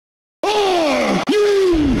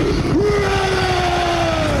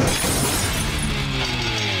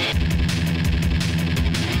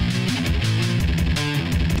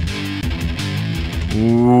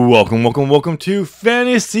Welcome to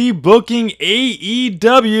Fantasy Booking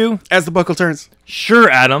AEW. As the buckle turns. Sure,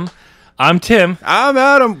 Adam. I'm Tim. I'm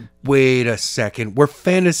Adam. Wait a second. We're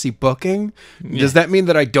fantasy booking? Does that mean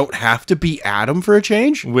that I don't have to be Adam for a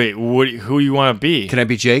change? Wait, who you want to be? Can I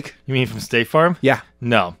be Jake? You mean from State Farm? Yeah.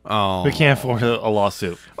 No. Oh. We can't afford a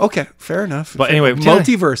lawsuit. Okay, fair enough. But anyway,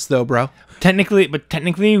 multiverse though, bro.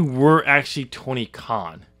 Technically, we're actually Tony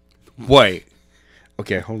Khan. Wait.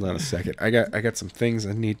 Okay, hold on a second. I got some things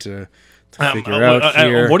I need to figure out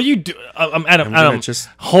here. What do you do? Adam, just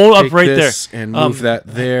hold up right there and move that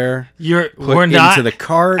there. We're not into the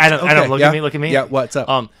card. Adam, look at me. Yeah, what's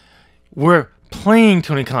up? We're playing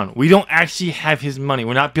Tony Khan. We don't actually have his money.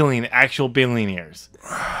 We're not actual billionaires.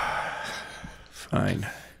 Fine.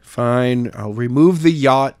 I'll remove the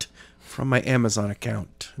yacht from my Amazon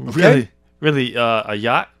account. Okay? Really, a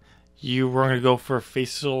yacht? You were going to go for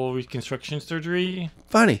facial reconstruction surgery?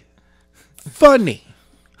 Funny.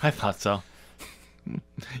 I thought so.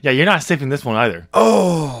 Yeah, you're not saving this one either.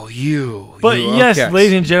 Oh, you. Yes, okay.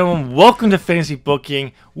 Ladies and gentlemen, welcome to Fantasy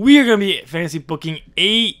Booking. We are going to be Fantasy Booking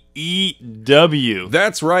AEW.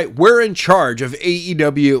 That's right. We're in charge of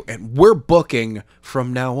AEW, and we're booking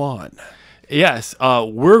from now on. Yes,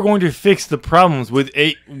 we're going to fix the problems with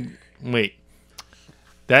Wait.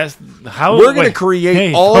 That's how we're going to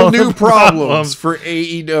create all new problems for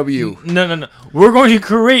AEW. No. We're going to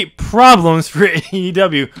create problems for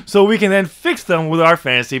AEW so we can then fix them with our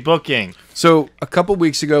fantasy booking. So a couple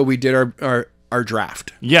weeks ago, we did our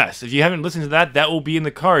draft. Yes, if you haven't listened to that will be in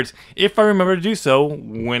the cards if I remember to do so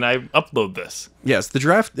when I upload this. Yes, the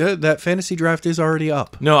draft, that fantasy draft is already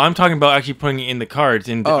up. No, I'm talking about actually putting it in the cards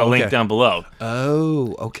in a link down below.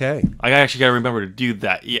 Oh, okay. I actually got to remember to do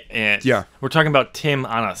that. Yeah. We're talking about Tim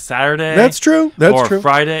on a Saturday. That's true. Or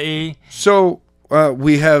Friday. So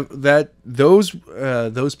we have those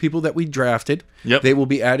people that we drafted. Yep. They will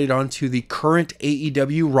be added onto the current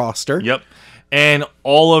AEW roster. Yep. And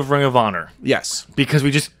all of Ring of Honor. Yes. Because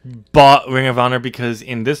we just bought Ring of Honor because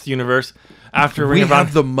in this universe, after Ring of Honor... We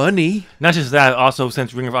have the money. Not just that, also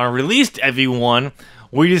since Ring of Honor released everyone,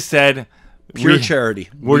 we just said... Pure charity.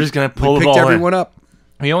 We're just going to pull the ball in. We picked everyone up.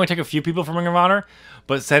 We only took a few people from Ring of Honor,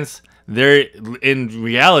 but since they're in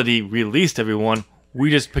reality released everyone,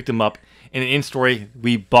 we just picked them up. And in story,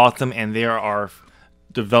 we bought them and they are our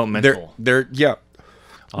developmental. Yeah.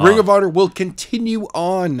 Ring of Honor will continue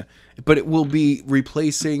on, but it will be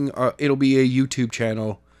replacing, it'll be a YouTube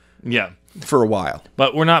channel. Yeah. For a while.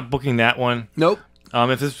 But we're not booking that one. Nope.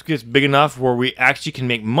 If this gets big enough where we actually can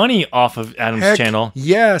make money off of Adam's channel,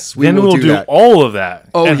 yes, then we'll do all of that.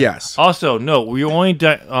 Oh, and yes. Also, no, we're only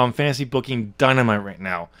fantasy booking Dynamite right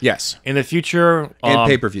now. Yes. In the future... and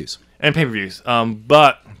pay-per-views.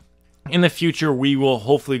 But in the future, we will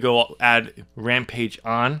hopefully go add Rampage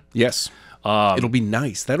on. Yes. It'll be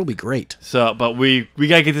nice. That'll be great. So, but we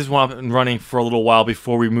gotta get this one up and running for a little while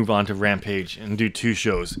before we move on to Rampage and do 2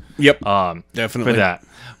 shows. Yep. Definitely. For that.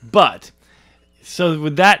 But, so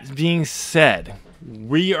with that being said,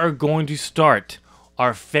 we are going to start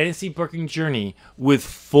our fantasy booking journey with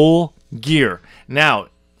full gear. Now,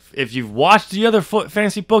 if you've watched the other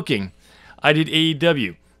fantasy booking, I did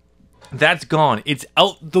AEW. That's gone. It's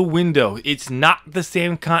out the window. It's not the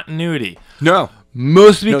same continuity. No.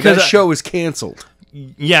 Mostly because that show is canceled.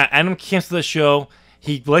 Yeah, Adam canceled the show.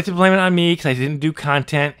 He liked to blame it on me because I didn't do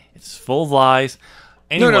content. It's full of lies.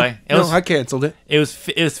 Anyway, I canceled it. It was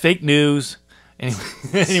fake news.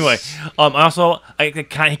 Anyway, he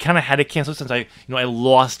kind of had to cancel since I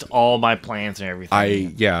lost all my plans and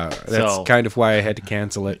everything. That's kind of why I had to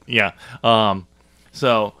cancel it. Yeah.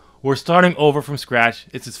 So we're starting over from scratch.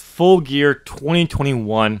 It's this full gear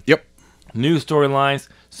 2021. Yep. New storylines.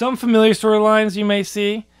 Some familiar storylines you may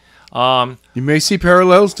see. You may see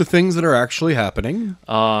parallels to things that are actually happening.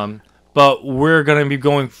 But we're going to be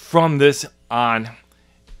going from this on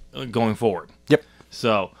going forward. Yep.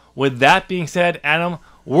 So, with that being said, Adam,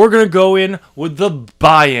 we're going to go in with the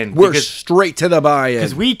buy-in. We're straight to the buy-in.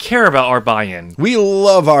 Because we care about our buy-in. We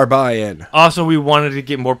love our buy-in. Also, we wanted to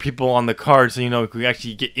get more people on the card so, we could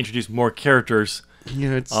actually introduce more characters.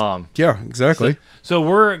 Yeah, exactly. So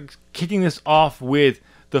we're kicking this off with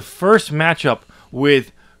the first matchup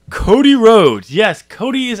with Cody Rhodes. Yes,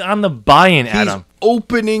 Cody is on the buy-in, Adam. He's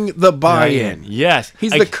opening the buy-in. Yes.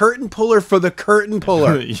 He's the curtain puller for the curtain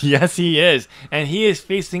puller. Yes, he is. And he is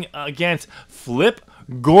facing against Flip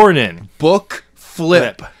Gordon. Book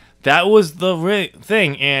Flip. That was the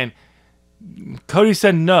thing. And Cody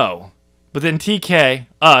said no. But then TK,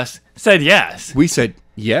 us, said yes. We said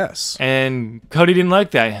yes. And Cody didn't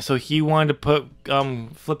like that. So he wanted to put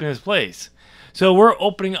Flip in his place. So we're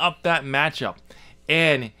opening up that matchup.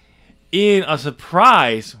 And in a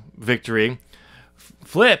surprise victory,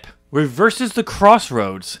 Flip reverses the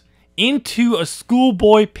Crossroads into a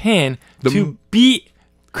schoolboy pin to beat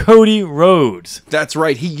Cody Rhodes. That's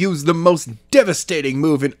right. He used the most devastating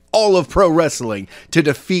move in all of pro wrestling to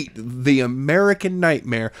defeat the American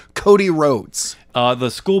Nightmare, Cody Rhodes. The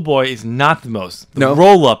schoolboy is not the most. The No?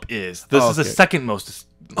 roll-up is. This is the Okay. second most.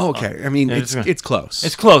 Okay, I mean it's close.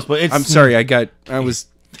 It's close, but it's... I'm sorry. I was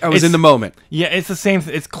in the moment. Yeah, it's the same.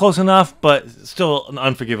 It's close enough, but still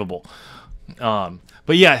unforgivable.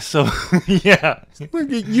 But yeah, so yeah.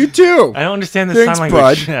 You too. I don't understand the Thanks, sign bud.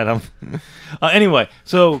 language, Adam. Anyway,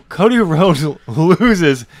 so Cody Rhodes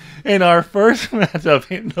loses in our first matchup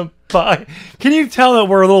in the bye. Can you tell that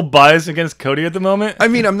we're a little biased against Cody at the moment? I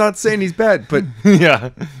mean, I'm not saying he's bad, but Yeah.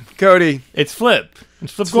 Cody, It's Flip.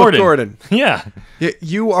 It's Flip Flip Gordon. Gordon. Yeah.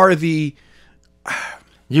 You are the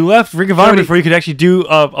You left Ring of Honor Cody- before you could actually do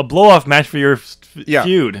a blow-off match for your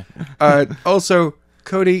feud. also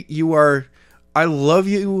Cody. You are. I love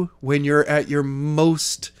you when you're at your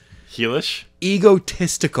most Heelish?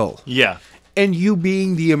 egotistical. Yeah. And you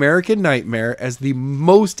being the American Nightmare as the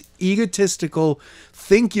most egotistical,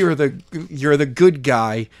 think you're the good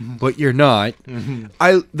guy, but you're not.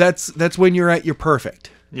 That's when you're at your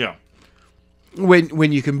perfect. Yeah.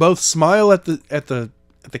 When you can both smile at the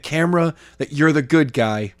camera that you're the good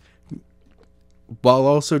guy, while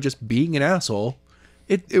also just being an asshole.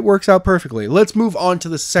 It works out perfectly. Let's move on to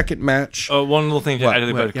the second match. One little thing to add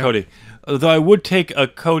about yeah. Cody. Though I would take a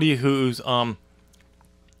Cody who's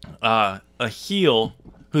a heel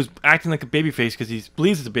who's acting like a babyface because he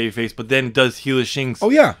believes it's a babyface, but then does heelish things Oh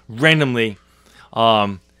yeah, randomly,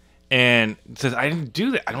 and says, "I didn't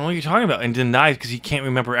do that. I don't know what you're talking about," and denies because he can't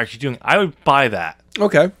remember actually doing it. I would buy that.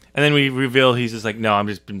 okay. And then we reveal he's just like, "No, I'm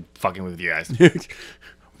just been fucking with you guys."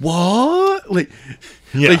 What? Like,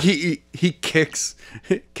 Yeah. like he kicks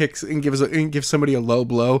and gives somebody a low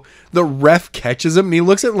blow. The ref catches him and he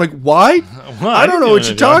looks at him like, "Why? Well, I don't know what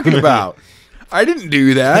you're didn't do talking anything." about. I didn't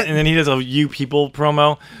do that." And then he does a "You People"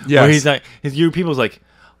 promo. Yes. Where he's like, his "You People's" like,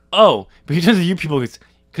 "Oh," but he does a "You People"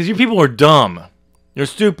 because you people are dumb. You're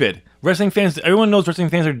stupid. Wrestling fans, everyone knows wrestling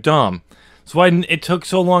fans are dumb. That's why it took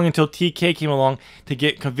so long until TK came along to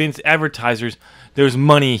convince advertisers there's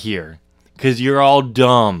money here. Because you're all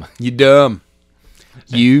dumb. You dumb.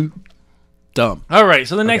 You dumb. All right,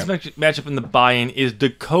 so the next matchup in the buy-in is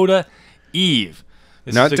Dakota Eve.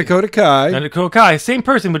 This Not is Dakota Kai. Not Dakota Kai. Same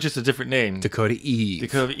person, but just a different name. Dakota Eve.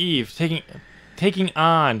 Dakota Eve taking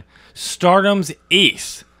on Stardom's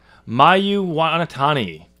ace, Mayu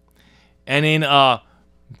Wanatani. And in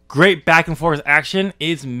great back and forth action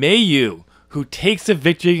is Mayu, who takes the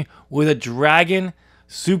victory with a dragon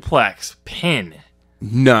suplex pin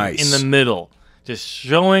Nice. in the middle, just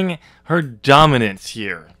showing her dominance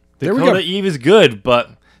here. There we Dakota go. Eve is good,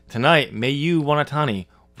 but tonight Mayu Wanatani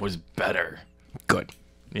was better. Good.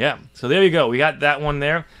 Yeah, so there you go. We got that one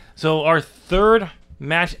there. So our third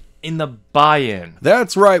match in the buy-in.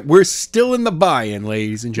 That's right. We're still in the buy-in,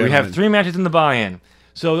 ladies and We gentlemen. have 3 matches in the buy-in.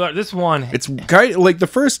 So this one... It's kind of like the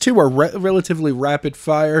first two are relatively rapid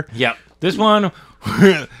fire. Yep. This one...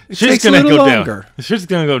 takes shit's a gonna little go longer. down. Shit's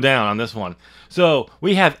gonna go down on this one. So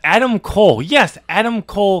we have Adam Cole. Yes, Adam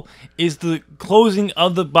Cole is the closing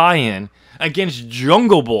of the buy-in against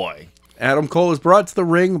Jungle Boy. Adam Cole is brought to the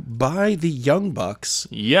ring by the Young Bucks.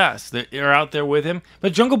 Yes, they're out there with him.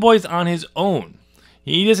 But Jungle Boy's on his own.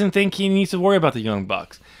 He doesn't think he needs to worry about the Young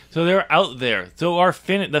Bucks. So they're out there. So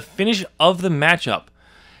the finish of the matchup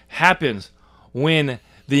happens when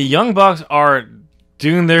the Young Bucks are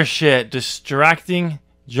doing their shit, distracting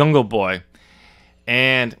Jungle Boy.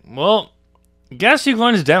 And, well, guess who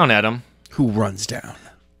runs down, Adam? Who runs down?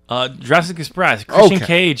 Jurassic Express, Christian Okay.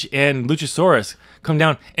 Cage, and Luchasaurus come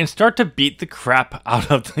down and start to beat the crap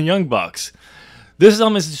out of the Young Bucks. This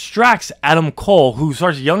distracts Adam Cole, who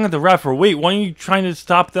starts yelling at the ref for, "Wait, why are you trying to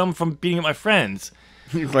stop them from beating my friends?"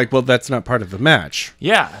 He's like, well, that's not part of the match.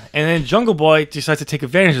 Yeah, and then Jungle Boy decides to take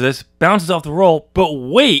advantage of this, bounces off the roll, but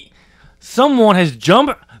wait, someone has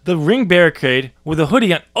jumped the ring barricade with a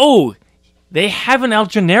hoodie on. Oh, they have an El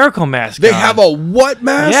Generico mask They on. have a what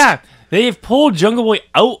mask? Yeah, they have pulled Jungle Boy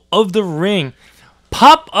out of the ring.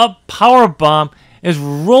 Pop-up powerbomb is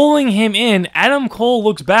rolling him in. Adam Cole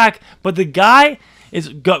looks back, but the guy is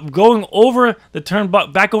going over the turn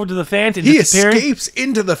back over to the fans and He disappearing. escapes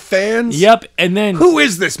into the fans. Yep, and then Who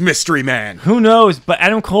is this mystery man? who knows? But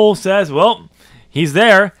Adam Cole says, well, he's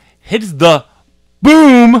there, hits the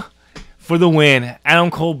boom for the win.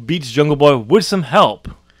 Adam Cole beats Jungle Boy with some help.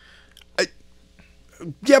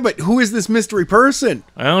 Yeah, but who is this mystery person?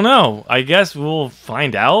 I don't know. I guess we'll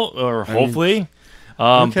find out, or hopefully.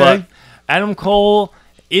 okay. But Adam Cole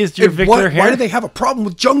is your And victor here. why do they have a problem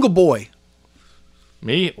with Jungle Boy?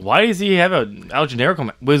 Me? Why does he have a El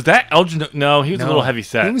Generico? Was that El Generico? No, he was a little heavy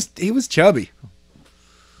set. He was chubby.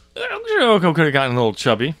 El Generico could have gotten a little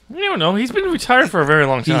chubby. You don't know. He's been retired for a very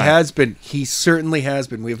long time. He has been. He certainly has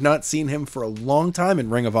been. We have not seen him for a long time in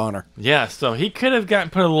Ring of Honor. Yeah, so he could have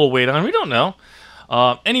put a little weight on. We don't know.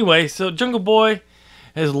 Anyway, so Jungle Boy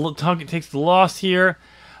takes the loss here.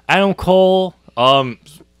 Adam Cole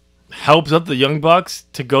helps up the Young Bucks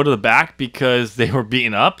to go to the back because they were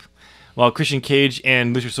beaten up, while Christian Cage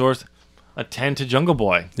and Luchasaurus attend to Jungle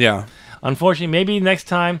Boy. Yeah. Unfortunately, maybe next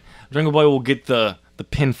time Jungle Boy will get the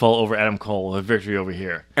pinfall over Adam Cole, the victory over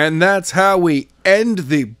here. And that's how we end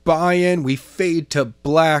the buy-in. We fade to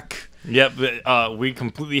black. Yep, we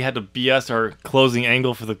completely had to BS our closing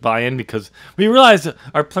angle for the buy-in because we realized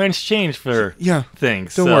our plans changed for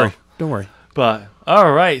things. Don't worry. But,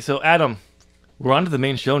 all right, so Adam, we're on to the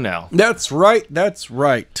main show now. That's right.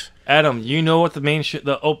 Adam, you know what the main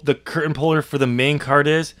the curtain puller for the main card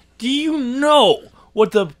is? Do you know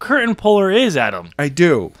what the curtain puller is, Adam? I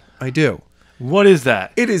do. What is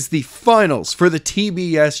that? It is the finals for the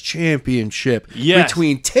TBS Championship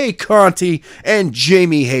between Tay Conti and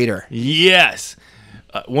Jamie Hayter. Yes.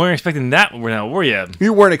 Weren't expecting that now, were you?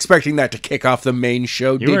 You weren't expecting that to kick off the main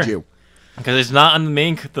show, did you? Because it's not on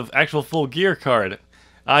the actual full gear card.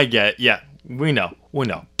 I get it. Yeah, we know.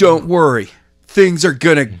 Don't worry. Things are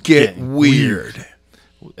gonna get weird.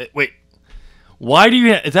 Wait. Why do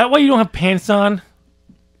you... Is that why you don't have pants on?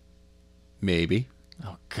 Maybe.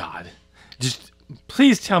 Oh, God. Just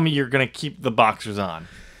please tell me you're going to keep the boxers on.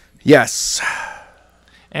 Yes.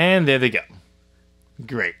 And there they go.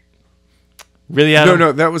 Great. Really, Adam?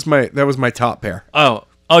 No, that was my top pair. Oh,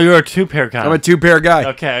 you're a two-pair guy. I'm a two-pair guy.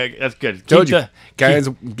 Okay, that's good. Told you. Guys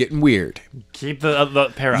getting weird. Keep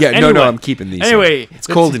the pair on. Yeah, anyway, no, I'm keeping these. Anyway. It's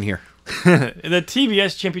cold in here. The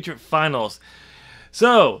TBS Championship Finals.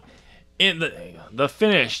 So, in the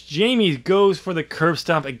finish, Jamie goes for the curb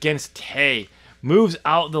stomp against Tay. Moves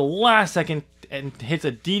out the last second and hits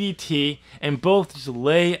a DDT, and both just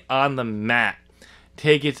lay on the mat.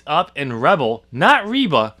 Tay gets up and Rebel, not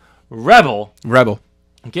Reba, Rebel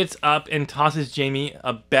gets up and tosses Jamie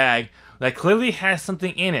a bag that clearly has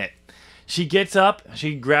something in it. She gets up,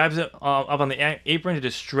 she grabs it up on the apron to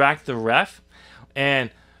distract the ref, and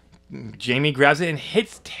Jamie grabs it and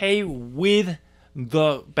hits Tay with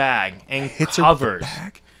the bag and covers.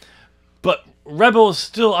 But Rebel is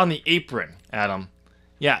still on the apron, Adam.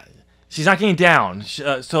 Yeah, she's not getting down,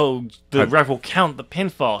 so the ref will count the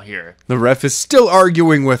pinfall here. The ref is still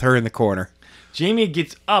arguing with her in the corner. Jamie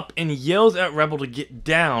gets up and yells at Rebel to get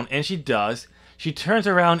down, and she does. She turns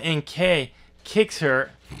around and Kay kicks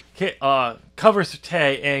her, covers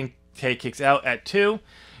Tay, and Tay kicks out at 2.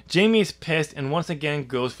 Jamie is pissed and once again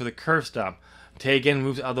goes for the curve stomp. Tay again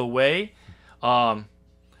moves out of the way.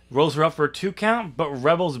 Rolls her up for a 2 count, but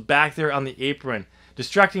Rebel's back there on the apron.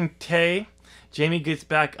 Distracting Tay, Jamie gets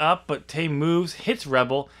back up, but Tay moves, hits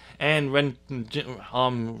Rebel, and when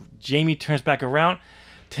Jamie turns back around,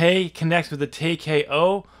 Tay connects with the Tay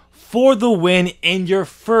KO for the win and your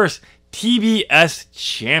first TBS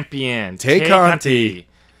champion, Tay Conti.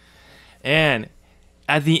 And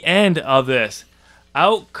at the end of this,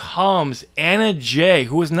 out comes Anna Jay,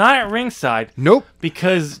 who was not at ringside. Nope.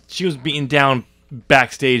 Because she was beaten down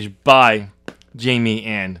backstage by Jamie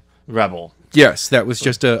and Rebel. Yes, that was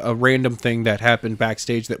just a random thing that happened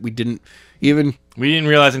backstage that we didn't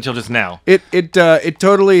realize until just now. It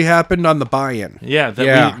totally happened on the buy-in.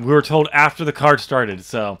 Yeah, we were told after the card started.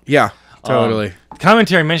 So yeah, totally.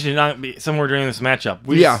 Commentary mentioned it not be somewhere during this matchup.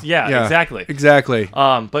 Exactly.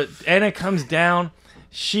 But Anna comes down.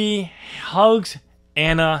 She hugs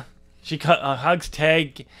Anna. She hugs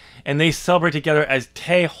Tay, and they celebrate together as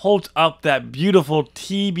Tay holds up that beautiful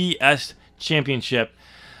TBS championship.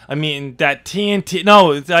 I mean, that TNT...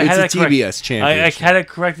 No, it's a TBS championship. I had it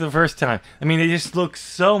correct the first time. I mean, they just look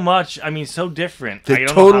so much... I mean, so different. They're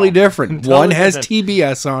totally different. One has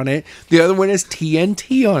TBS on it. The other one has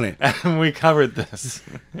TNT on it. And we covered this.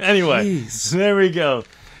 Anyway, there we go.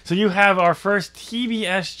 So you have our first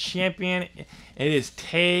TBS champion. It is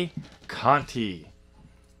Tay Conti.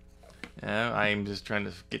 I'm just trying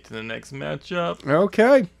to get to the next matchup.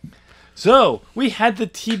 Okay. So, we had the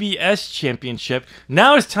TBS championship.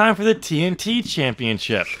 Now it's time for the TNT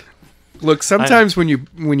championship. Look, sometimes when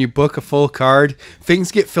you book a full card,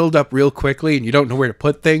 things get filled up real quickly and you don't know where to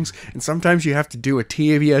put things. And sometimes you have to do a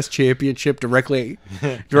TBS championship directly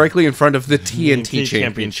in front of the TNT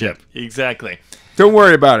championship. Exactly. Don't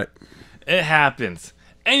worry about it. It happens.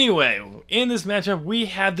 Anyway, in this matchup, we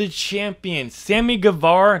have the champion, Sammy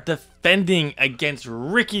Guevara, defending against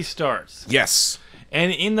Ricky Starks. Yes.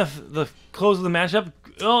 And in the close of the matchup,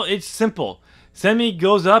 oh, it's simple. Sammy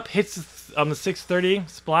goes up, hits the 630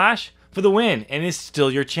 splash for the win, and is still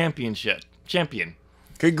your champion.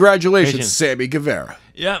 Congratulations, Sammy Guevara.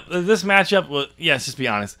 Yeah, this matchup, well, let's just be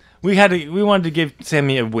honest. We wanted to give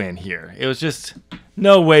Sammy a win here. It was just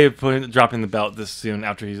no way of dropping the belt this soon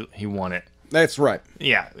after he won it. That's right.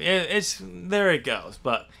 Yeah, it's there it goes.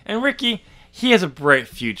 And Ricky, he has a bright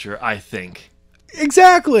future, I think.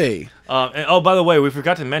 Exactly. And oh, by the way, we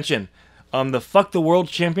forgot to mention, the Fuck the World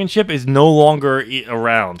Championship is no longer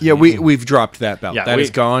around. Yeah, we've dropped that belt. Yeah, that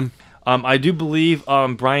is gone. I do believe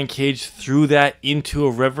Brian Cage threw that into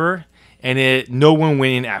a river, and no one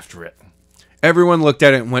winning after it. Everyone looked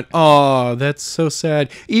at it and went, "Oh, that's so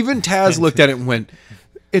sad." Even Taz looked at it and went,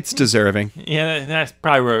 "It's deserving." Yeah, that's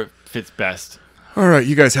probably where it fits best. All right,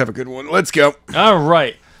 you guys have a good one. Let's go. All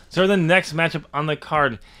right. So the next matchup on the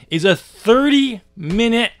card is a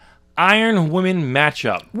 30-minute Iron Women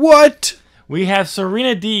matchup. What? We have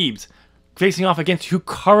Serena Deebs facing off against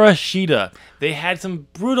Hikaru Shida. They had some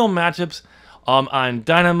brutal matchups on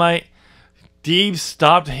Dynamite. Deebs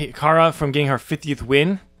stopped Hikaru from getting her 50th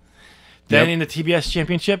win. Then in the TBS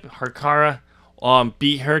Championship, Hikaru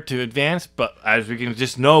beat her to advance, but as we can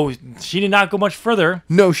just know, she did not go much further.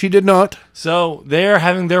 No, she did not. So they're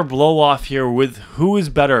having their blow-off here with who is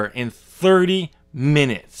better in 30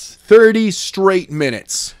 minutes. 30 straight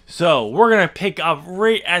minutes. So we're going to pick up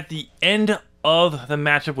right at the end of the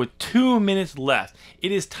matchup with 2 minutes left.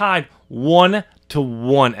 It is tied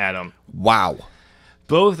 1-1, Adam. Wow.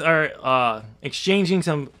 Both are exchanging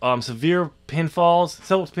some severe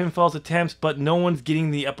pinfalls attempts, but no one's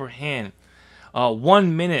getting the upper hand.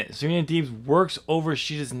 1 minute, Serena Deebs works over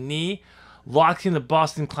Shida's knee, locks in the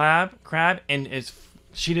Boston Crab, and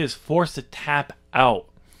Shida is forced to tap out.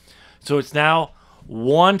 So it's now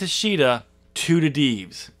 1 to Shida, 2 to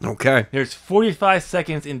Deebs. Okay. There's 45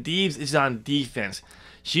 seconds, and Deebs is on defense.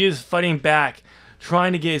 She is fighting back,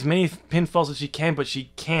 trying to get as many pinfalls as she can, but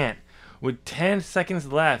she can't. With 10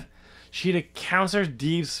 seconds left, Shida counters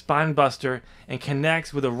Deeb's spinebuster and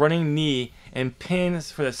connects with a running knee and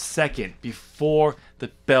pins for the second before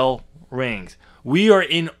the bell rings. We are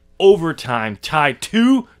in overtime, tied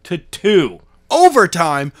 2-2.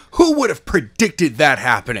 Overtime? Who would have predicted that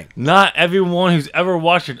happening? Not everyone who's ever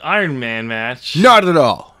watched an Iron Man match. Not at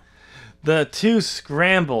all. The two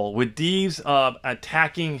scramble with Deebs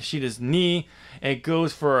attacking Shida's knee. And it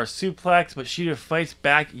goes for a suplex, but Shida fights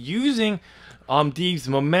back using Deeb's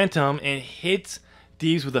momentum and hits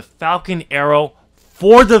Deebs with a Falcon Arrow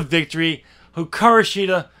for the victory. Hikaru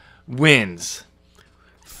Shida wins.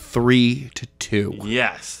 3-2.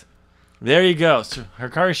 Yes. There you go. So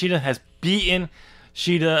Hikaru Shida has beaten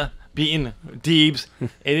Deebs.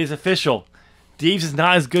 It is official. Deebs is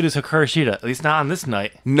not as good as Hikaru Shida, at least not on this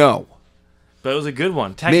night. No. But it was a good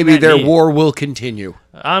one. Maybe their war will continue.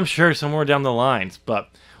 I'm sure somewhere down the lines. But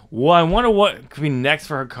I wonder what could be next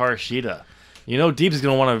for Hikaru Shida. You know, Deebs is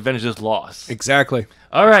going to want to avenge this loss. Exactly.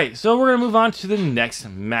 All right, so we're going to move on to the next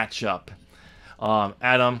matchup.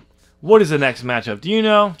 Adam, what is the next matchup? Do you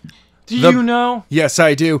know? You know? Yes,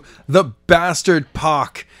 I do. The Bastard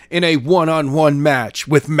Pac in a one-on-one match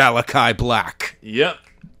with Malachi Black. Yep.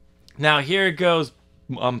 Now, here it goes.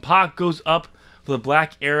 Pac goes up for the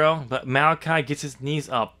Black Arrow, but Malachi gets his knees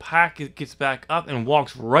up. Pac gets back up and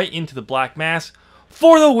walks right into the Black Mass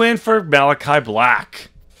for the win for Malachi Black.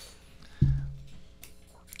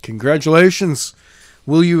 Congratulations.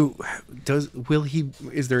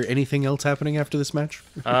 Is there anything else happening after this match?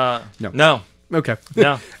 No. Okay.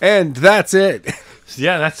 No. And that's it.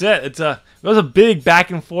 Yeah, that's it. It was a big back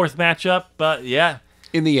and forth matchup, but yeah.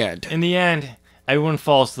 In the end, everyone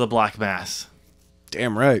falls to the Black Mass.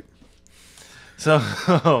 Damn right.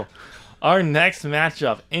 So, our next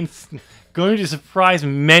matchup is going to surprise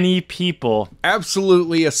many people.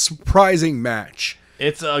 Absolutely a surprising match.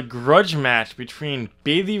 It's a grudge match between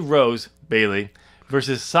Bayley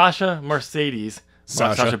versus Sasha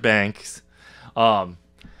Banks.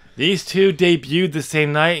 These two debuted the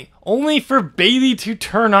same night, only for Bayley to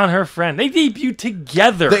turn on her friend. They debuted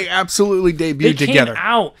together. They absolutely debuted together. They came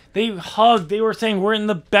out. They hugged. They were saying, we're in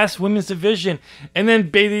the best women's division. And then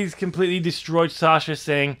Bayley's completely destroyed Sasha,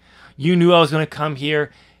 saying, you knew I was going to come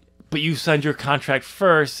here, but you signed your contract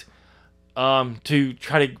first to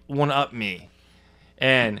try to one-up me.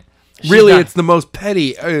 And really, it's the most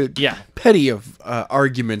petty of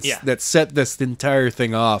arguments Yeah. that set this entire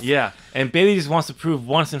thing off. Yeah, and Bayley just wants to prove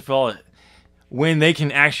once and for all, when they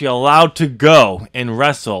can actually allowed to go and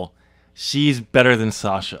wrestle, she's better than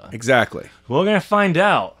Sasha. Exactly. We're going to find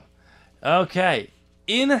out. Okay,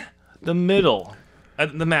 in the middle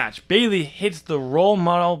of the match, Bayley hits the role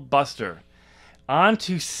model buster.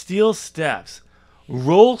 onto steel steps,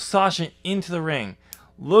 rolls Sasha into the ring,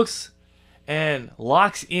 looks and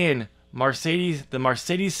locks in the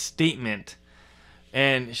Mercedes statement,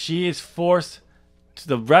 and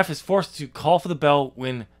the ref is forced to call for the bell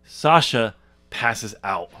when Sasha passes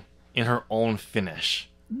out in her own finish.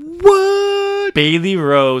 What? Bayley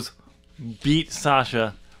Rose beat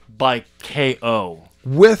Sasha by KO.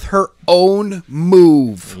 With her own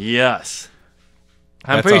move. Yes.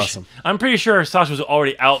 That's awesome. I'm pretty sure Sasha was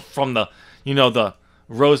already out from the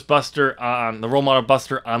Rose Buster the Role Model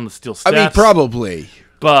Buster on the steel steps. I mean, probably.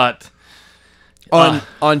 But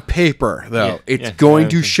on paper, though, it's going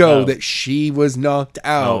to show that she was knocked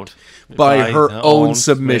out by her own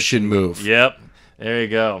submission move. Yep. There you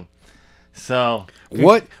go. So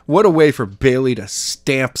what a way for Bayley to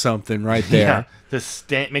stamp something right there. Yeah,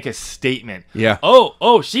 to make a statement. Yeah.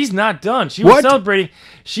 Oh, she's not done. She was celebrating.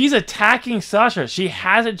 She's attacking Sasha. She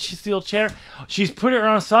has a steel chair. She's put it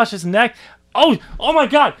around Sasha's neck. Oh my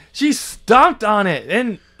God! She stomped on it,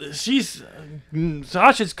 and Sasha's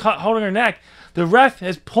holding her neck. The ref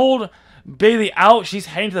has pulled Bayley out. She's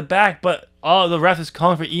heading to the back, but the ref is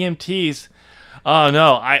calling for EMTs. Oh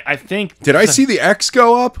no! I think. Did I see the X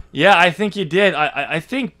go up? Yeah, I think you did. I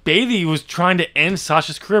think Bayley was trying to end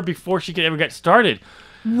Sasha's career before she could ever get started.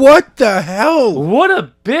 What the hell? What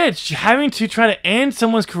a bitch! Having to try to end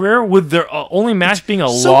someone's career with their only match being a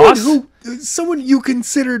loss. Someone you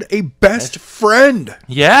considered a best friend.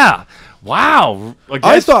 Yeah. Wow.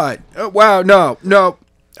 I thought. Wow. No.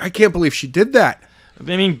 I can't believe she did that. I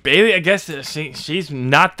mean, Bayley. I guess she's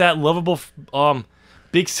not that lovable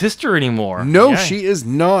big sister anymore. No, she is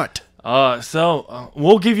not. So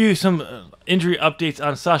we'll give you some injury updates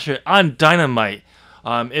on Sasha on Dynamite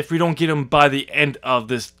if we don't get them by the end of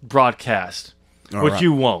this broadcast, which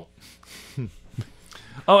you won't.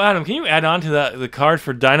 Oh, Adam, can you add on to the card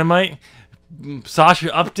for Dynamite? Sasha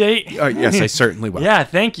update? Yes, I certainly will. Yeah,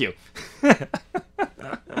 thank you.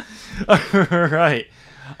 All right.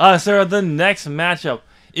 So the next matchup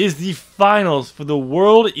is the finals for the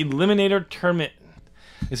World Eliminator Tournament.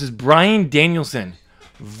 This is Bryan Danielson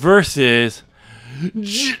versus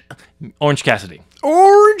Orange Cassidy.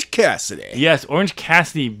 Orange Cassidy. Yes, Orange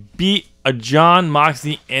Cassidy beat a Jon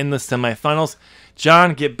Moxley in the semifinals.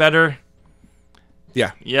 John, get better.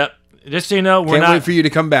 Yeah. Yep. Just so you know, Can't wait for you to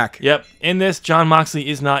come back. Yep. In this, Jon Moxley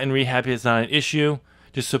is not in rehab. It's not an issue.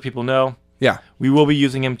 Just so people know. Yeah. We will be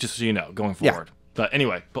using him, just so you know, going forward. Yeah. But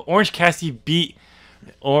anyway, Orange Cassidy beat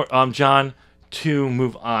John to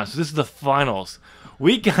move on. So this is the finals.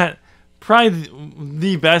 We got probably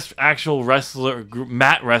the best actual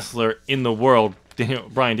mat wrestler in the world,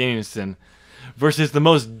 Bryan Danielson, versus the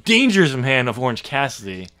most dangerous man of Orange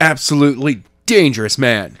Cassidy. Absolutely dangerous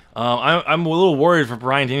man. I'm a little worried for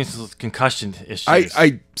Bryan Danielson's concussion issues.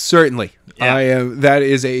 I certainly. Yeah. I am. That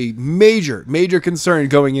is a major concern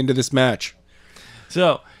going into this match.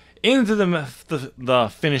 So into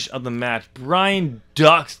the finish of the match, Bryan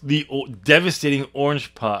ducks the devastating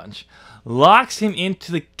orange punch, locks him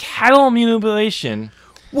into the cattle mutilation.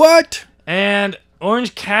 What? And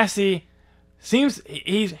Orange Cassidy seems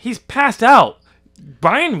he's passed out.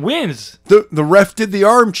 Bryan wins. The ref did the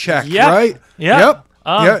arm check, right? Yep.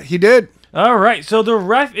 Yeah, he did. All right. So the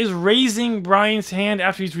ref is raising Bryan's hand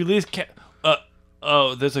after he's released.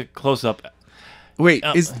 There's a close up. Wait,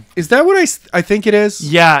 is that what I think it is?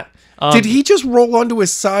 Yeah. Did he just roll onto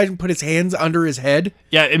his side and put his hands under his head?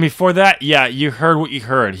 Yeah, and before that, you heard what you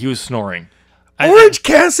heard. He was snoring. Orange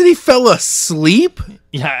Cassidy fell asleep?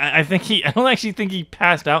 Yeah, I don't actually think he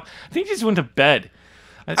passed out. I think he just went to bed.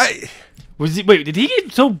 Wait, did he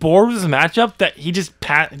get so bored with this matchup that he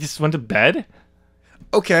just went to bed?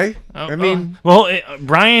 Okay.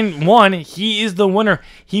 Bryan won. He is the winner.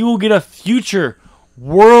 He will get a future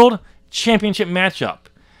World Championship matchup.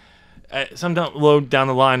 Some down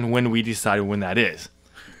the line when we decide when that is.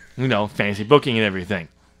 Fantasy booking and everything.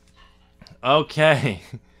 Okay.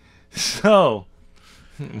 So,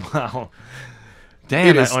 wow.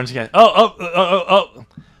 Damn, that Orange Cassidy. Oh.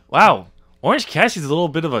 Wow. Orange Cassidy's a little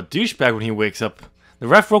bit of a douchebag when he wakes up. The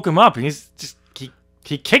ref woke him up and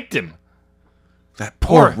he kicked him. That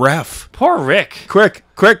poor ref. Poor Rick. Quick.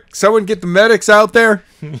 Someone get the medics out there.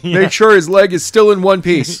 Yeah. Make sure his leg is still in one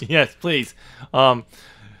piece. Yes, please.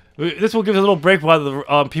 This will give us a little break while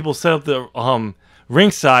the people set up the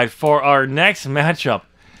ringside for our next matchup.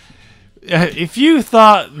 If you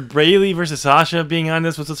thought Bayley versus Sasha being on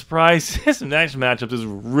this was a surprise, this next matchup is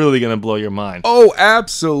really going to blow your mind. Oh,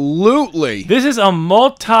 absolutely. This is a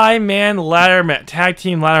multi-man tag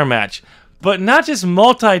team ladder match. But not just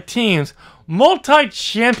multi-teams.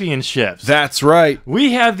 multi-championships. That's right.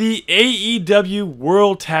 We have the AEW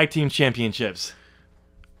World Tag Team Championships.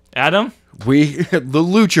 Adam? The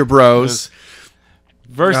Lucha Bros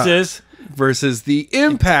versus the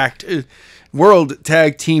Impact World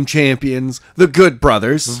Tag Team Champions, the Good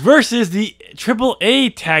Brothers, versus the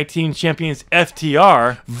AAA Tag Team Champions,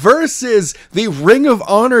 FTR, versus the Ring of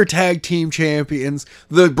Honor Tag Team Champions,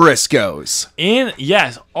 the Briscoes. And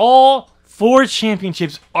yes, all 4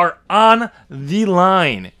 championships are on the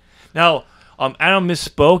line. Now, Adam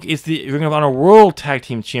misspoke. It's the Ring of Honor World Tag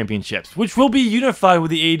Team Championships, which will be unified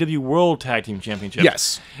with the AEW World Tag Team Championship.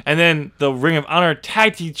 Yes. And then the Ring of Honor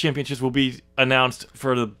Tag Team Championships will be announced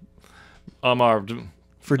for the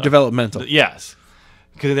developmental. Yes,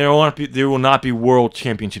 because there will not be World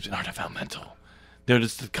Championships in our developmental. They're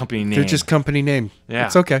just the company name. They're just company name. Yeah,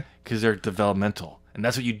 it's okay because they're developmental, and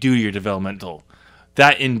that's what you do to your developmental.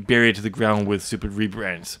 That and bury it to the ground with stupid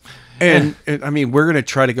rebrands. And I mean, we're gonna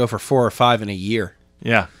try to go for 4 or 5 in a year.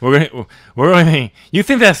 Yeah, we're going. You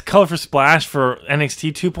think that's color for splash for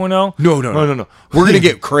NXT 2.0? No. We're gonna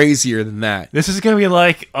get crazier than that. This is gonna be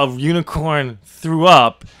like a unicorn threw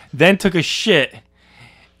up, then took a shit,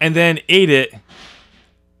 and then ate it,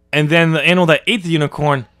 and then the animal that ate the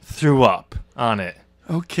unicorn threw up on it.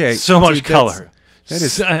 Okay, so much color. That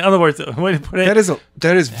is, in other words, the way to put it.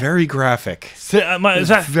 That is very graphic. Is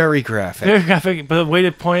that very graphic? Very graphic, but the way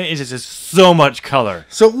to point it is just so much color.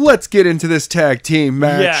 So let's get into this tag team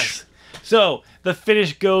match. Yes. So the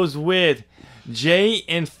finish goes with Jay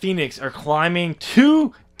and Phoenix are climbing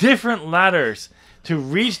 2 different ladders to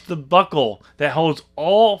reach the buckle that holds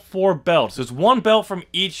all 4 belts. There's 1 belt from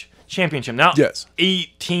each championship. Now, yes.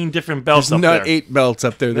 18 different belts There's up there. not 8 belts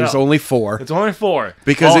up there. There's only 4. It's only 4.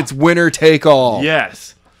 Because it's winner take all.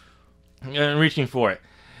 Yes. And reaching for it.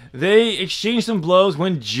 They exchange some blows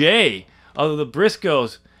when Jay of the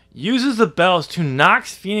Briscoes uses the belts to knock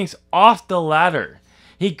Phoenix off the ladder.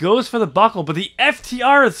 He goes for the buckle, but the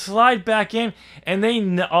FTR slide back in and they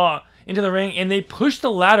into the ring and they push the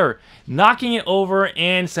ladder, knocking it over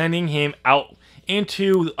and sending him out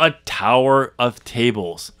into a tower of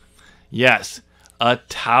tables. Yes, a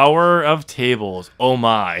tower of tables. Oh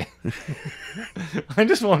my. I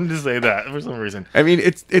just wanted to say that for some reason. I mean,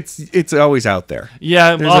 it's always out there.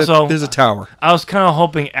 Yeah, there's a tower. I was kind of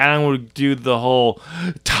hoping Adam would do the whole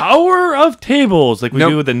tower of tables like we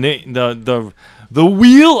do with the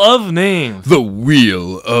wheel of names. The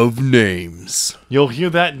wheel of names. You'll hear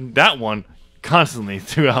that one constantly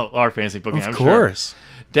throughout our fantasy booking. Of course. Sure.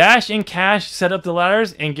 Dash and Cash set up the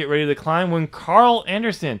ladders and get ready to climb when Carl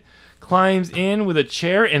Anderson climbs in with a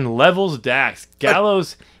chair and levels Dax.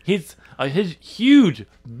 Gallows hits his huge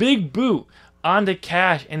big boot onto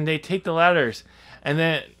Cash and they take the ladders and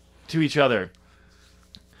then to each other.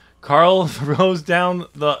 Carl throws down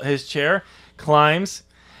his chair, climbs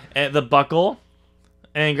at the buckle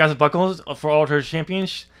and grabs the buckles for Alter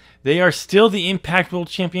Champions. They are still the Impact World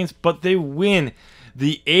Champions, but they win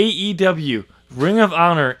the AEW Ring of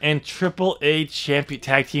Honor and AAA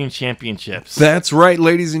Tag Team Championships. That's right,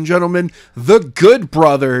 ladies and gentlemen. The Good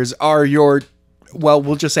Brothers are your, well,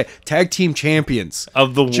 we'll just say tag team champions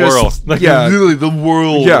of the world. Like literally the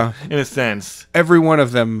world. Yeah, in a sense. Every one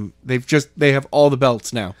of them, they have all the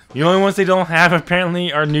belts now. The only ones they don't have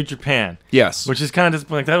apparently are New Japan. Yes, which is kind of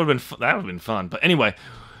disappointing. That would have been fun. But anyway,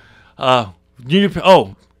 New Japan.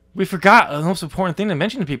 Oh, we forgot the most important thing to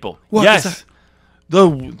mention to people. What? Yes.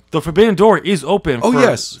 The Forbidden Door is open. Oh,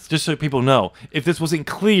 yes. Just so people know. If this wasn't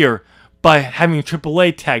clear by having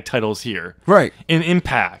AAA tag titles here. Right. In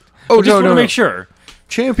Impact. Oh, just want to make sure.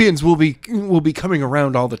 Champions will be coming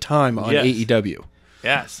around all the time on AEW.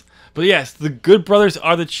 Yes. But yes, the Good Brothers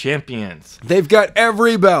are the champions. They've got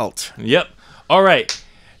every belt. Yep. All right.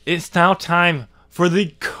 It's now time for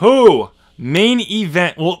the co-main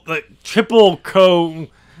event. Well, the triple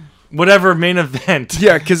whatever main event.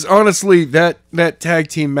 Yeah, because honestly, that tag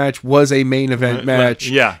team match was a main event match.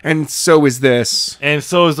 Yeah. And so is this. And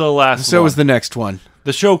so is the last one. So is the next one.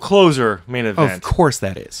 The show closer main event. Of course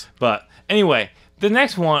that is. But anyway, the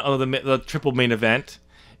next one of the triple main event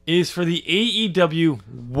is for the AEW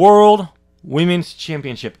World Women's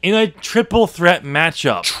Championship in a triple threat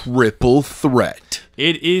matchup. Triple threat.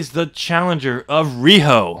 It is the challenger of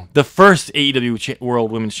Riho, the first AEW World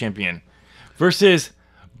Women's Champion, versus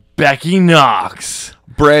Becky Knox.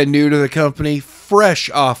 Brand new to the company, fresh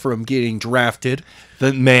off from getting drafted.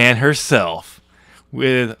 The man herself,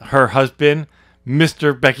 with her husband,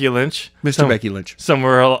 Mr. Becky Lynch. Becky Lynch.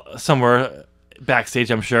 Somewhere backstage,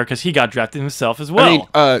 I'm sure, because he got drafted himself as well.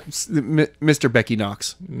 I mean, Mr. Becky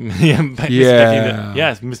Knox. Yeah.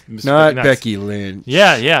 Yes, Mr. Not Knox. Becky Lynch.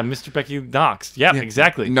 Yeah, Mr. Becky Knox. Yeah,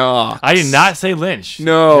 exactly. Knox. I did not say Lynch.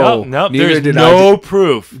 No. Nope. Neither There's did no I.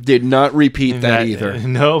 proof. Did not repeat that either.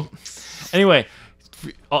 No. Anyway,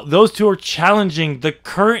 those two are challenging the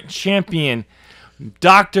current champion,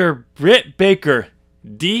 Dr. Britt Baker,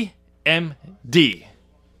 DMD.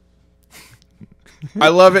 I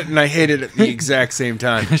love it and I hate it at the exact same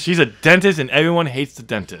time. She's a dentist and everyone hates the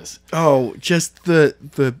dentist. Oh, just the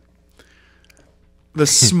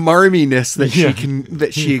smarminess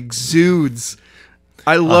that she exudes.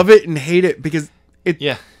 I love it and hate it because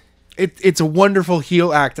it's a wonderful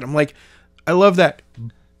heel act, and I'm like, I love that,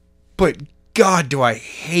 but God, do I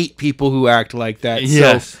hate people who act like that?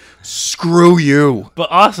 Yes. So screw you.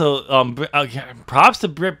 But also, props to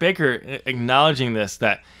Britt Baker acknowledging this,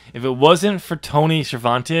 that if it wasn't for Tony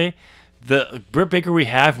Cervante, the Britt Baker we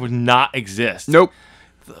have would not exist. Nope.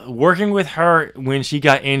 Working with her when she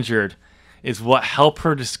got injured is what helped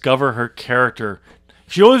her discover her character.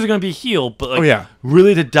 She always was going to be heel, but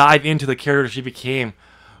really to dive into the character she became,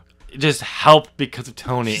 it just helped because of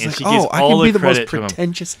Tony. She's and like, she gives I all can the be the most credit to him.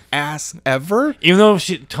 pretentious ass ever. Even though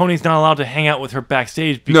Tony's not allowed to hang out with her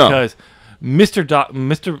backstage because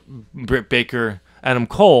Mr. Britt Baker, Adam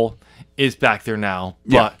Cole, is back there now.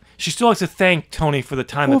 But she still likes to thank Tony for the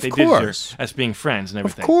time that they did here as being friends and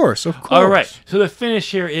everything. Of course. All right. So the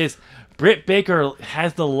finish here is Britt Baker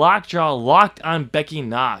has the lockjaw locked on Becky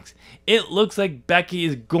Knox. It looks like Becky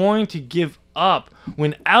is going to give up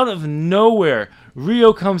when out of nowhere,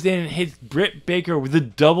 Riho comes in and hits Britt Baker with the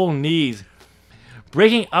double knees,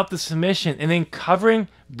 breaking up the submission and then covering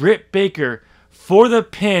Britt Baker for the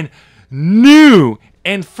pin. New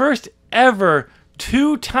and first ever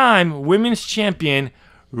two-time women's champion,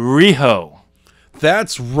 Riho.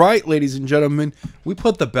 That's right, ladies and gentlemen. We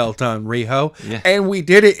put the belt on Riho, and we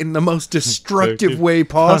did it in the most destructive way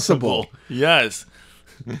possible. Yes.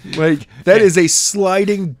 Like, that is a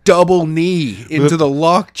sliding double knee into the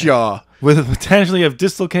lockjaw. With the potentially of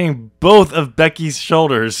dislocating both of Becky's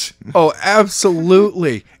shoulders. Oh,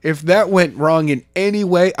 absolutely. If that went wrong in any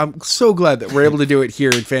way, I'm so glad that we're able to do it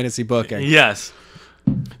here in Fantasy Booking. Yes.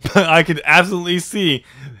 But I could absolutely see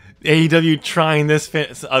AEW trying this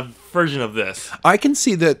version of this. I can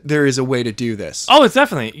see that there is a way to do this. Oh, it's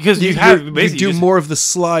definitely. Because you do more of the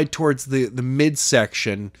slide towards the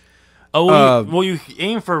midsection. Oh, well, you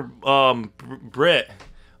aim for Britt.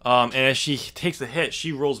 And as she takes the hit,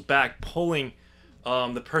 she rolls back, pulling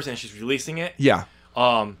the person, and she's releasing it. Yeah.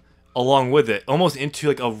 Along with it, almost into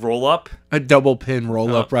like a roll up, a double pin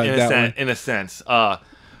roll up, right? In a sense.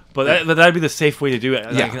 But that'd be the safe way to do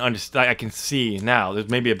it. Yeah. I can understand. I can see now. There's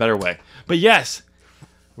maybe a better way. But yes,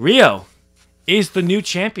 Riho is the new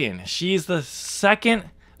champion. She's the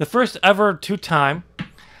first ever two-time.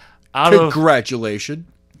 Congratulations.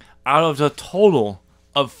 Out of the total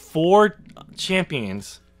of 4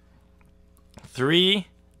 champions. She's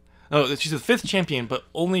the 5th champion, but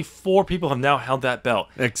only 4 people have now held that belt.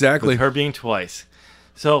 Exactly. With her being twice.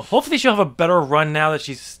 So hopefully she'll have a better run now that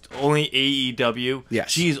she's only AEW.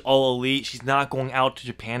 Yes. She's all elite. She's not going out to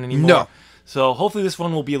Japan anymore. No. So hopefully this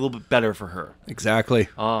one will be a little bit better for her. Exactly.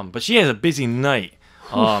 But she has a busy night.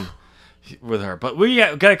 With her. But we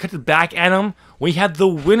got to cut back at him. We had the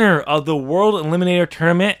winner of the World Eliminator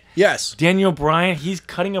Tournament. Yes. Daniel Bryan. He's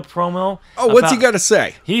cutting a promo. Oh, what's he got to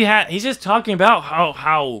say? He's just talking about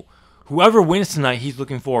how whoever wins tonight, he's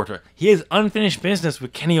looking forward to. He has unfinished business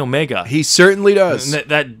with Kenny Omega. He certainly does. And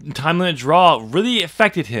that time limit draw really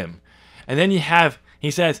affected him. And then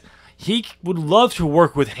he says he would love to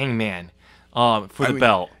work with Hangman for the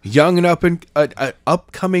belt. Young and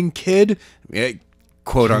upcoming kid.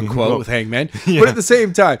 Quote unquote with Hangman, but at the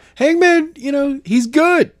same time, Hangman, he's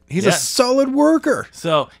good. He's a solid worker.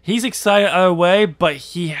 So he's excited either way, but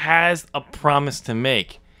he has a promise to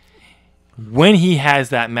make. When he has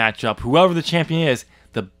that matchup, whoever the champion is,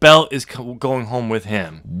 the belt is going home with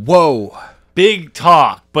him. Whoa. Big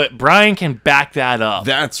talk, but Bryan can back that up.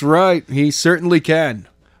 That's right. He certainly can.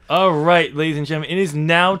 All right, ladies and gentlemen, it is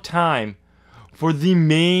now time for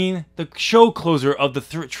the show closer of the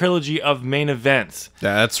trilogy of main events.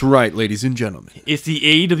 That's right, ladies and gentlemen. It's the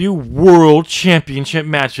AEW World Championship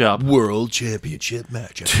matchup. World Championship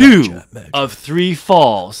matchup. 2 of 3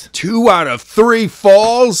 falls. 2 out of 3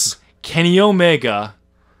 falls. Kenny Omega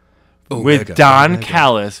with Don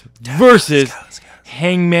Callis versus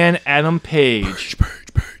Hangman Adam Page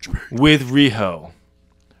with Riho.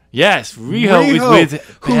 Yes, Riho is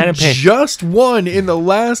with Adam Page. Just won in the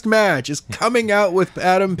last match, is coming out with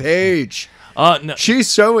Adam Page. No.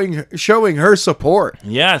 She's showing her support.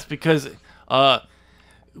 Yes, because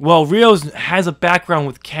Well, Rio has a background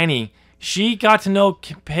with Kenny. She got to know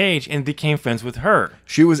Paige and became friends with her.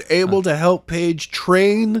 She was able to help Paige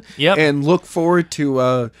train and look forward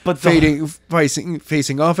to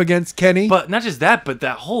facing off against Kenny. But not just that, but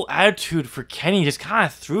that whole attitude for Kenny just kind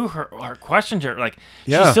of threw her questioned her. Like,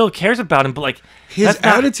 she still cares about him, but like his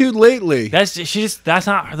attitude lately. That's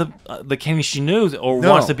not the Kenny she knows or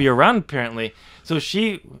wants to be around, apparently. So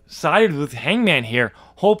she sided with Hangman here,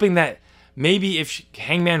 hoping that maybe if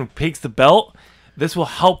Hangman takes the belt, this will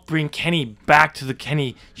help bring Kenny back to the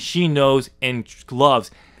Kenny she knows and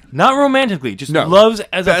loves. Not romantically, just loves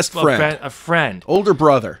as a friend. Older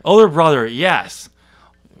brother. Older brother, yes.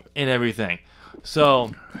 And everything.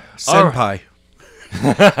 So... Senpai.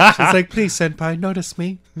 She's like, please, Senpai, notice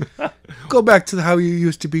me. Go back to how you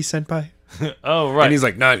used to be, Senpai. Oh, right. And he's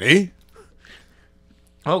like, Nani?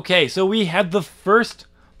 Okay, so we have the first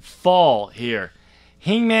fall here.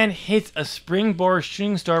 Hangman hits a springboard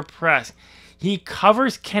shooting star press. He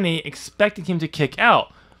covers Kenny, expecting him to kick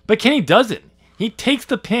out. But Kenny doesn't. He takes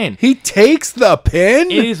the pin. He takes the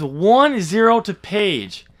pin? It is 1-0 to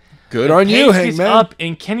Paige. Good on you, Hangman. Paige gets up,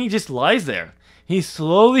 and Kenny just lies there. He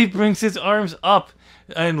slowly brings his arms up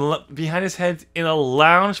and behind his head in a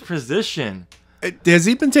lounge position. Has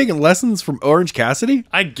he been taking lessons from Orange Cassidy?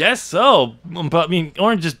 I guess so. But, I mean,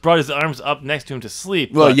 Orange just brought his arms up next to him to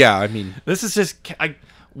sleep. Well, yeah, I mean... This is just...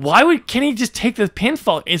 Why would Kenny just take the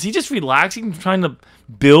pinfall? Is he just relaxing, trying to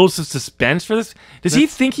build some suspense for this? Does he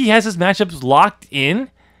think he has his matchups locked in?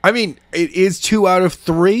 I mean, it is 2 out of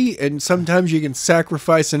 3, and sometimes you can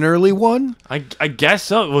sacrifice an early one. I guess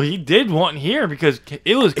so. Well, he did one here because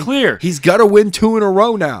it was clear. He's got to win 2 in a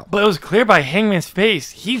row now. But it was clear by Hangman's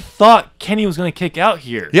face. He thought Kenny was going to kick out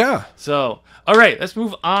here. Yeah. So, all right, let's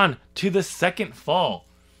move on to the second fall.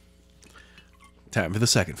 Time for the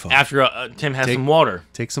second fall. After Tim has some water.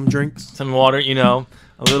 Take some drinks. Some water, you know.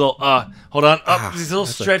 A little, hold on. This little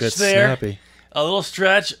stretch there. Snappy. A little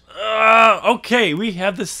stretch. Okay, we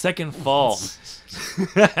have the second fall.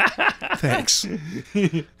 Thanks.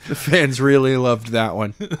 The fans really loved that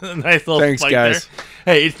one. Nice little Thanks, spike guys. There.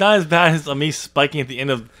 Hey, it's not as bad as me spiking at the end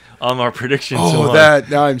of our predictions. Oh,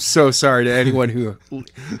 I'm so sorry to anyone who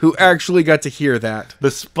actually got to hear that.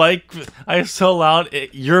 The spike, I was so loud,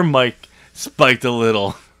 your mic spiked a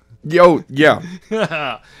little. Yo, yeah.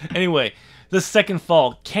 Anyway, the second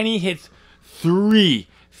fall, Kenny hits three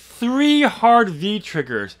hard V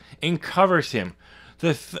triggers and covers him.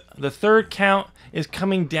 The third count is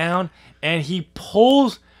coming down, and he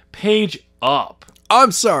pulls Paige up.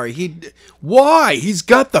 I'm sorry. Why? He's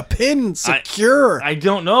got the pin secure. I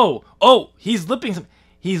don't know. Oh, he's lipping some.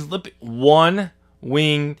 He's lipping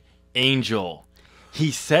one-winged angel.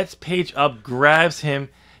 He sets Paige up, grabs him.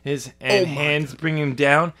 His hands bring him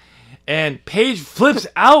down, and Paige flips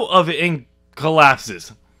out of it and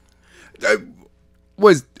collapses.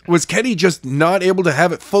 Was Kenny just not able to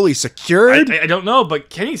have it fully secured? I don't know, but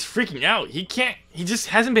Kenny's freaking out. He can't. He just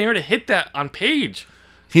hasn't been able to hit that on Paige.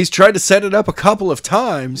 He's tried to set it up a couple of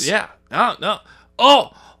times. Yeah. No.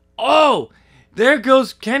 Oh! There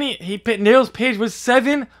goes Kenny. He nails Paige with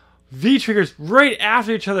 7 V triggers right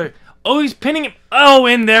after each other. Oh, he's pinning him. Oh,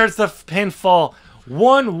 and there's the pinfall.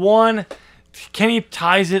 1-1. Kenny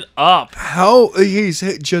ties it up.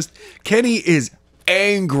 Kenny is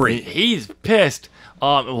angry. He's pissed.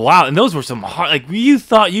 Wow, and those were some hard, like, you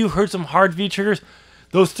thought you heard some hard V triggers.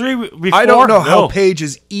 Those 3 before. I don't know how Paige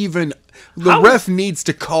is even. The ref needs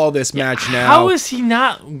to call this match now. How is he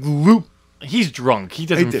not loop? He's drunk. He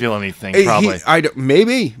doesn't feel anything. Probably.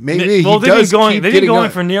 Maybe. Well, they've been going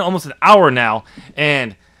for almost an hour now,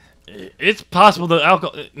 and it's possible the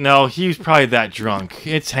alcohol. No, he's probably that drunk.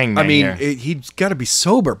 It's Hangman. I mean, here. He's got to be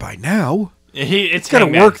sober by now. It's got to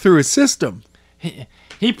work through his system.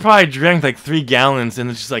 He probably drank like 3 gallons, and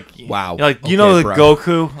it's just like, wow. Like, you know, the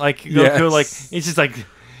Goku, Yes. like, it's just like,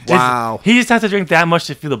 wow. He just has to drink that much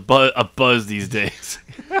to feel a buzz these days.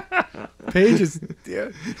 Paige is,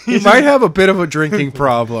 he might have a bit of a drinking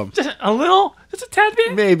problem. Just a tad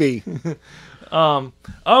bit. Maybe.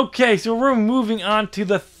 Okay, so we're moving on to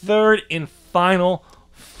the third and final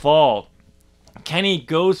fall. Kenny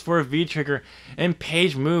goes for a V-trigger, and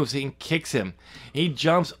Paige moves and kicks him. He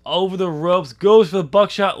jumps over the ropes, goes for the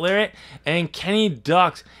buckshot lariat, and Kenny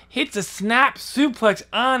ducks, hits a snap suplex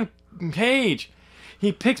on Paige.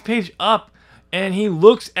 He picks Paige up, and he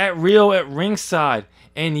looks at Riho at ringside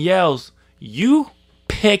and yells, "You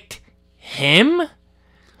picked him?"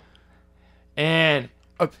 And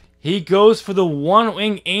he goes for the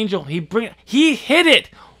one-wing angel. He hit it.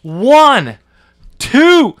 1,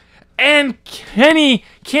 2, and Kenny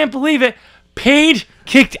can't believe it. Paige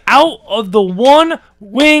kicked out of the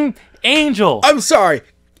one-wing Angel. I'm sorry.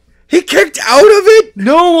 He kicked out of it?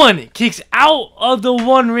 No one kicks out of the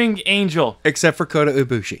One Ring Angel. Except for Kota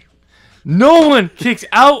Ibushi. No one kicks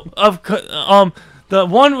out of the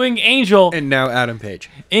One Ring Angel And now Adam Page.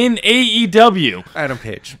 in AEW. Adam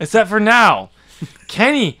Page. Except for now.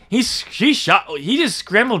 Kenny, he just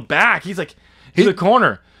scrambled back. He's like to the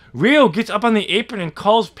corner. Riho gets up on the apron and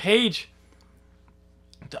calls Page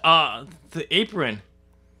to the apron.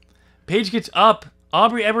 Page gets up.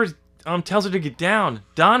 Aubrey Edwards tells her to get down.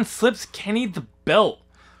 Don slips Kenny the belt.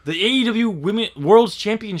 The AEW Women's World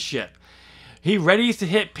Championship. He readies to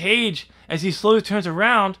hit Page as he slowly turns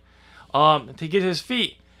around to get to his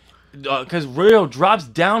feet. Because Riho drops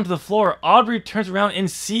down to the floor. Aubrey turns around and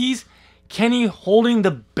sees Kenny holding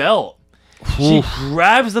the belt. She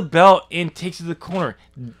grabs the belt and takes it to the corner.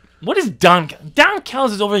 What is Don? Don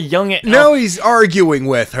Callis is over yelling at. Now he's arguing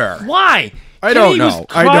with her. Why? I Kenny don't know. was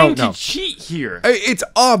trying to cheat here. It's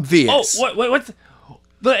obvious. Oh, what's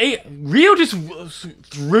Riho just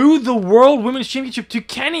threw the World Women's Championship to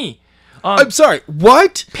Kenny. I'm sorry.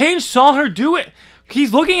 What? Page saw her do it.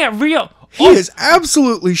 He's looking at Riho. He is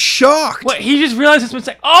absolutely shocked. What? He just realized this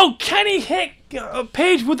mistake. Oh, Kenny hit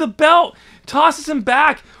Page with the belt, tosses him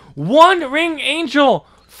back. One Ring Angel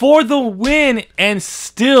for the win, and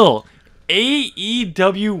still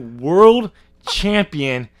AEW World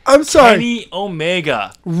Champion. I'm sorry. Kenny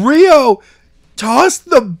Omega. Riho tossed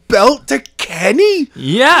the belt to Kenny?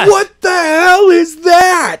 Yes. What the hell is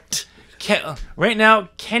that? Right now,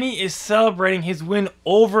 Kenny is celebrating his win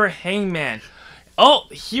over Hangman. Oh,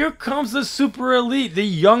 here comes the Super Elite, the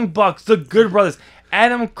Young Bucks, the Good Brothers,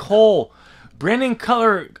 Adam Cole, Brandon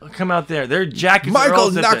Cutler come out there. Their jackets.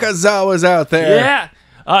 Michael Nakazawa's out there.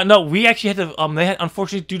 Yeah. No, we actually had to. They had,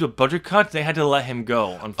 unfortunately, due to budget cuts, they had to let him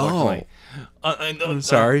go. Unfortunately. I'm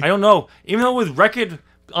sorry. I don't know. Even though with record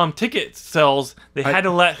ticket sales, they had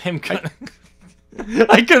to let him cut.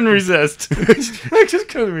 I couldn't resist. I just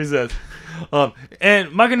couldn't resist.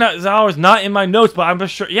 And Michael Nakazawa is not in my notes, but I'm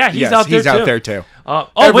just sure. Yeah, he's out there too. He's out there too.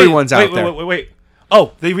 Everyone's out there. Wait.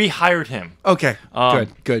 Oh, they rehired him. Okay.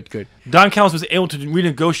 Good. Don Callis was able to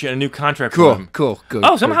renegotiate a new contract for him. Cool.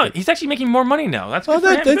 Oh, somehow he's actually making more money now. That's good for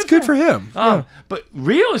him. That's good for him. Yeah. But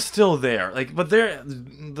Riho is still there. But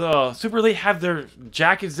the Super Elite have their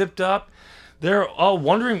jackets zipped up. They're all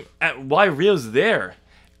wondering at why Rio's there.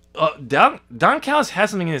 Don Callis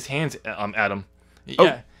has something in his hands, Adam.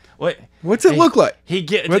 Yeah. What's it look like?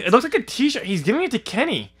 It looks like a T-shirt. He's giving it to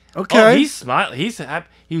Kenny. Okay. Oh, he's smiling. He's happy.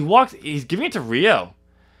 He's giving it to Riho.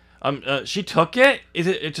 She took it.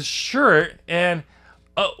 It's a shirt and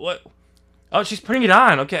what? Oh, she's putting it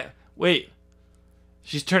on. Okay. Wait.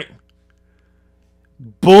 She's turning.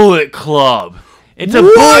 Bullet Club. It's a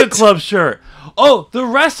Bullet Club shirt. Oh, the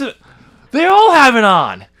rest of it. They all have it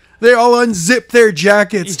on. They all unzip their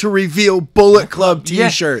jackets to reveal Bullet Club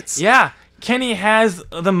T-shirts. Yeah. Kenny has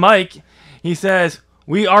the mic. He says,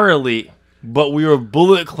 "We are elite, but we were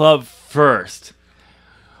Bullet Club first.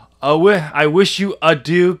 I wish you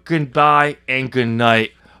adieu, goodbye, and good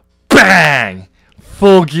night." Bang!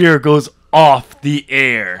 Full Gear goes off the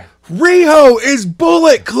air. Riho is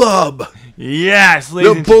Bullet Club. Yes,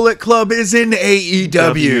 ladies. The Bullet Club is in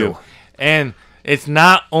AEW. And it's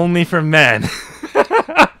not only for men.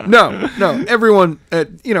 No. Everyone,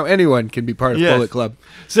 anyone can be part of Bullet Club.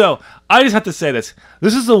 So I just have to say this.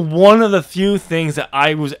 This is one of the few things that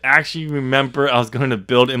I was actually remember I was going to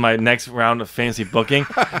build in my next round of fantasy booking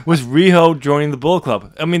was Riho joining the Bullet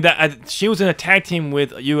Club. I mean, she was in a tag team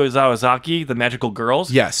with Yu Zawazaki, the Magical Girls.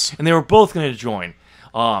 Yes. And they were both going to join.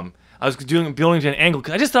 I was building to an angle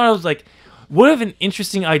because I just thought I was like, what if an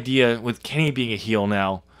interesting idea with Kenny being a heel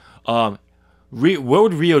now? What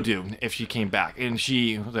would Riho do if she came back and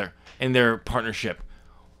she was there in their partnership?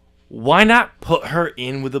 Why not put her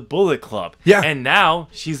in with the Bullet Club? Yeah. And now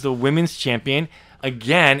she's the women's champion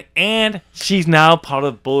again, and she's now part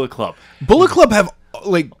of Bullet Club. Bullet Club have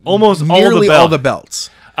almost nearly all the belts.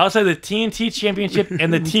 Outside the TNT Championship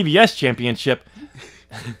and the TBS Championship,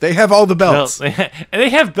 they have all the belts. And they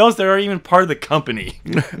have belts that are even part of the company.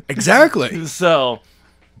 Exactly. So,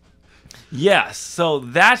 yes. So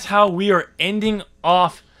that's how we are ending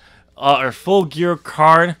off our Full Gear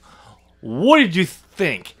card. What did you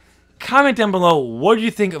think? Comment down below, what do you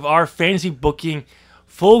think of our fantasy booking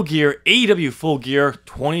Full Gear, AEW Full Gear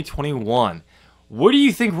 2021? Where do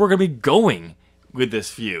you think we're going to be going with this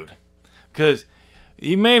feud? Because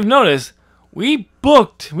you may have noticed, we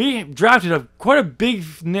drafted quite a big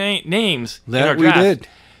names in our draft. We did.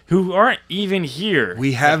 Who aren't even here.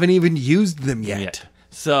 We haven't even used them yet.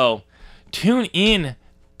 So, tune in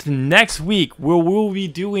to next week where we'll be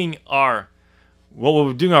doing our well,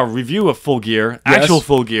 we're doing our review of Full Gear, Yes. actual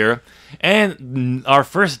Full Gear, and our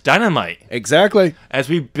first Dynamite Exactly. as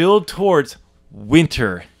we build towards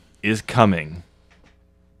winter is coming.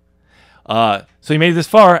 So you made it this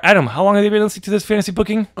far. Adam, how long have you been listening to this fantasy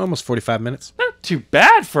booking? Almost 45 minutes. Not too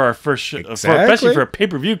bad for our first show, especially for a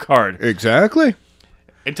pay-per-view card. Exactly.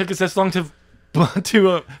 It took us this long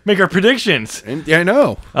to make our predictions. And I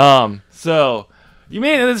know. So you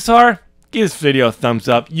made it this far. Give this video a thumbs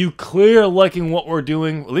up. You clear liking what we're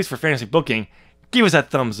doing, at least for fantasy booking. Give us that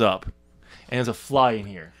thumbs up. And there's a fly in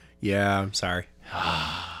here. Yeah, I'm sorry.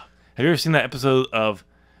 Have you ever seen that episode of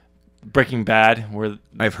Breaking Bad where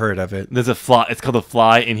I've heard of it. there's a fly? It's called The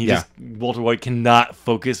Fly, and Walter White cannot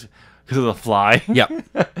focus because of the fly. Yep.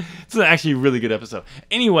 It's actually a really good episode.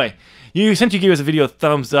 Anyway, since you gave us a video a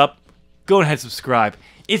thumbs up, go ahead and subscribe.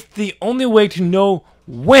 It's the only way to know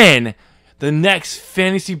when the next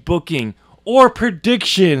fantasy booking or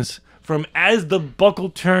predictions from As the Buckle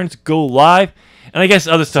Turns go live, and I guess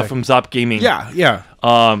other stuff from Zop Gaming. Yeah.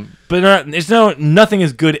 But nothing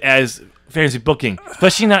as good as fantasy booking,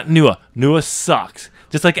 especially not Nua. Nua sucks,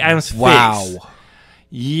 just like Adam's face. Wow.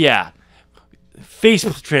 Yeah, face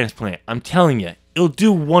transplant. I'm telling you, it'll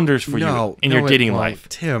do wonders for you in your dating life.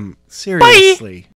 Tim, seriously.